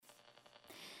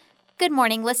Good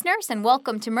morning, listeners, and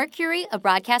welcome to Mercury, a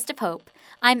broadcast of hope.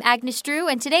 I'm Agnes Drew,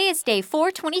 and today is day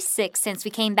 426 since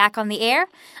we came back on the air.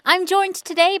 I'm joined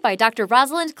today by Dr.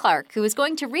 Rosalind Clark, who is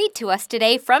going to read to us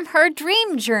today from her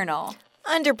dream journal.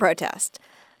 Under protest.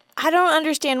 I don't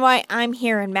understand why I'm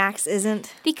here and Max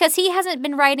isn't. Because he hasn't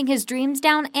been writing his dreams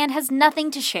down and has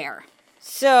nothing to share.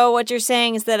 So what you're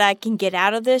saying is that I can get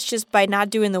out of this just by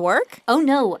not doing the work? Oh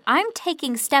no, I'm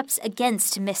taking steps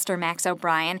against Mr. Max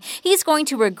O'Brien. He's going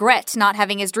to regret not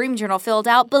having his dream journal filled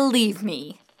out, believe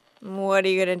me. What are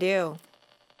you going to do?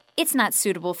 It's not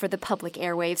suitable for the public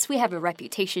airwaves. We have a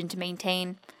reputation to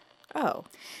maintain. Oh.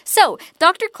 So,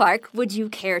 Dr. Clark, would you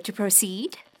care to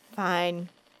proceed? Fine.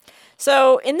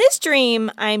 So, in this dream,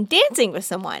 I'm dancing with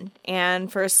someone,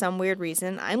 and for some weird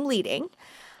reason, I'm leading.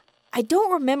 I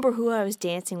don't remember who I was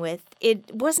dancing with.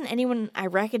 It wasn't anyone I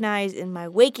recognized in my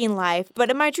waking life, but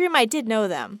in my dream, I did know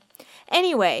them.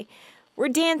 Anyway, we're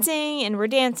dancing,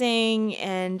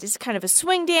 and it's kind of a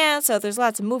swing dance, so there's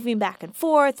lots of moving back and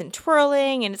forth and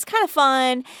twirling, and it's kind of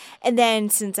fun. And then,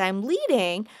 since I'm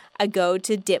leading, I go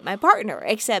to dip my partner,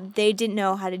 except they didn't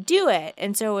know how to do it,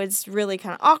 and so it's really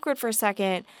kind of awkward for a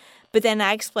second. But then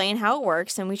I explain how it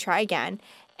works, and we try again,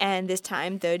 and this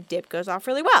time the dip goes off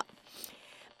really well.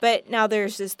 But now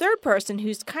there's this third person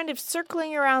who's kind of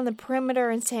circling around the perimeter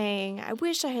and saying, I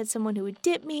wish I had someone who would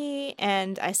dip me.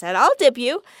 And I said, I'll dip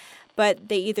you. But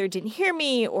they either didn't hear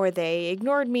me or they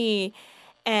ignored me.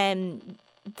 And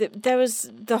that was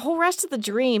the whole rest of the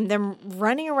dream, them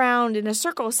running around in a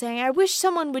circle saying, I wish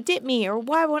someone would dip me, or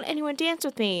why won't anyone dance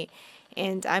with me?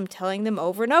 And I'm telling them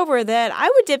over and over that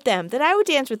I would dip them, that I would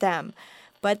dance with them.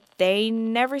 But they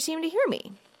never seemed to hear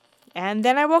me. And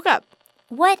then I woke up.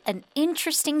 What an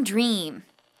interesting dream.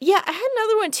 Yeah, I had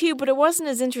another one too, but it wasn't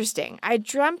as interesting. I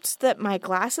dreamt that my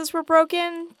glasses were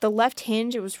broken. The left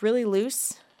hinge, it was really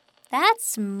loose.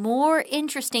 That's more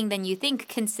interesting than you think,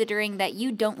 considering that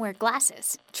you don't wear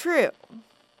glasses. True.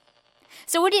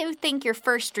 So what do you think your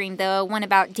first dream, the one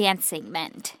about dancing,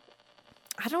 meant?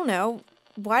 I don't know.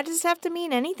 Why does it have to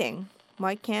mean anything?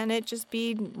 Why can't it just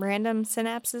be random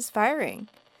synapses firing?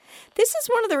 This is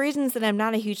one of the reasons that I'm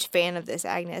not a huge fan of this,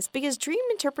 Agnes, because dream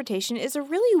interpretation is a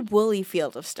really woolly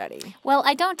field of study. Well,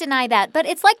 I don't deny that, but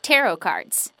it's like tarot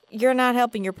cards. You're not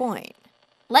helping your point.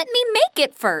 Let me make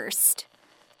it first.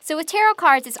 So with tarot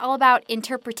cards, it's all about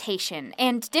interpretation,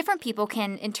 and different people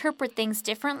can interpret things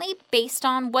differently based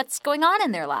on what's going on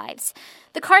in their lives.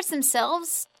 The cards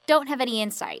themselves don't have any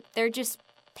insight. They're just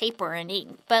paper and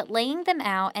ink, but laying them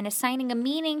out and assigning a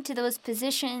meaning to those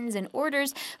positions and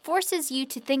orders forces you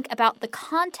to think about the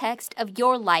context of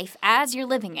your life as you're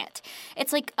living it.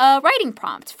 It's like a writing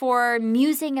prompt for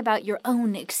musing about your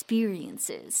own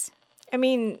experiences. I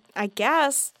mean, I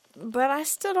guess, but I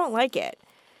still don't like it.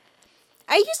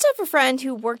 I used to have a friend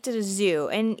who worked at a zoo,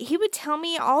 and he would tell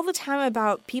me all the time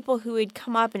about people who would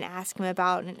come up and ask him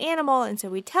about an animal, and so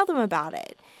we'd tell them about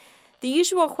it. The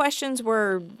usual questions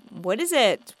were, what is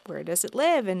it? Where does it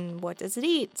live? And what does it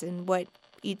eat? And what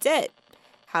eats it?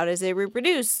 How does it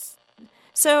reproduce?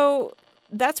 So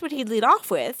that's what he'd lead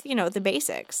off with, the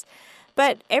basics.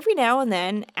 But every now and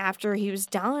then, after he was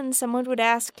done, someone would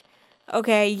ask,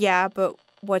 okay, yeah, but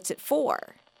what's it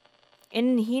for?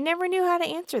 And he never knew how to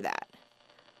answer that.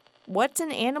 What's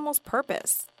an animal's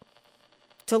purpose?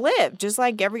 To live, just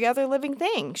like every other living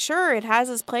thing. Sure, it has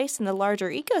its place in the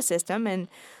larger ecosystem, and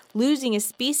losing a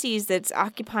species that's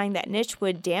occupying that niche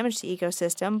would damage the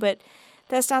ecosystem, but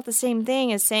that's not the same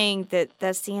thing as saying that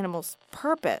that's the animal's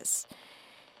purpose.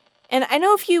 And I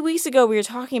know a few weeks ago we were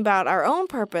talking about our own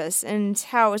purpose and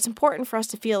how it's important for us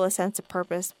to feel a sense of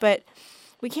purpose, but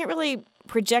we can't really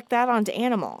project that onto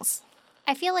animals.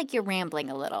 I feel like you're rambling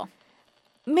a little.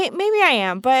 Maybe I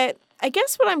am, but I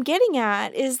guess what I'm getting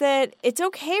at is that it's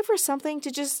okay for something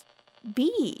to just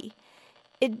be.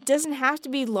 It doesn't have to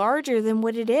be larger than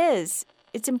what it is.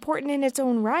 It's important in its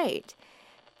own right.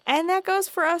 And that goes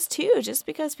for us too. Just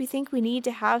because we think we need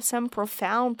to have some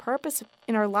profound purpose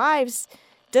in our lives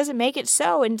doesn't make it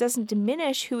so and doesn't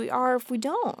diminish who we are if we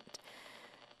don't.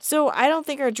 So I don't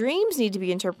think our dreams need to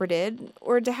be interpreted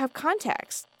or to have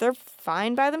context. They're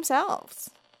fine by themselves.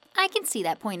 I can see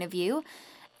that point of view.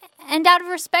 And out of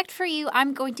respect for you,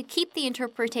 I'm going to keep the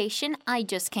interpretation I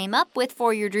just came up with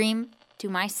for your dream to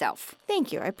myself.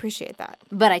 Thank you. I appreciate that.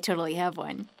 But I totally have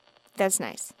one. That's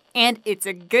nice. And it's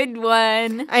a good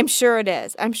one. I'm sure it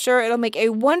is. I'm sure it'll make a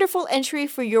wonderful entry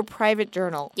for your private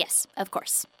journal. Yes, of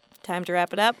course. Time to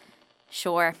wrap it up?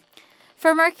 Sure.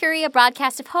 For Mercury, a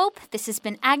broadcast of hope, this has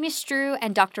been Agnes Drew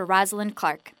and Dr. Rosalind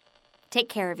Clark. Take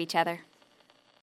care of each other.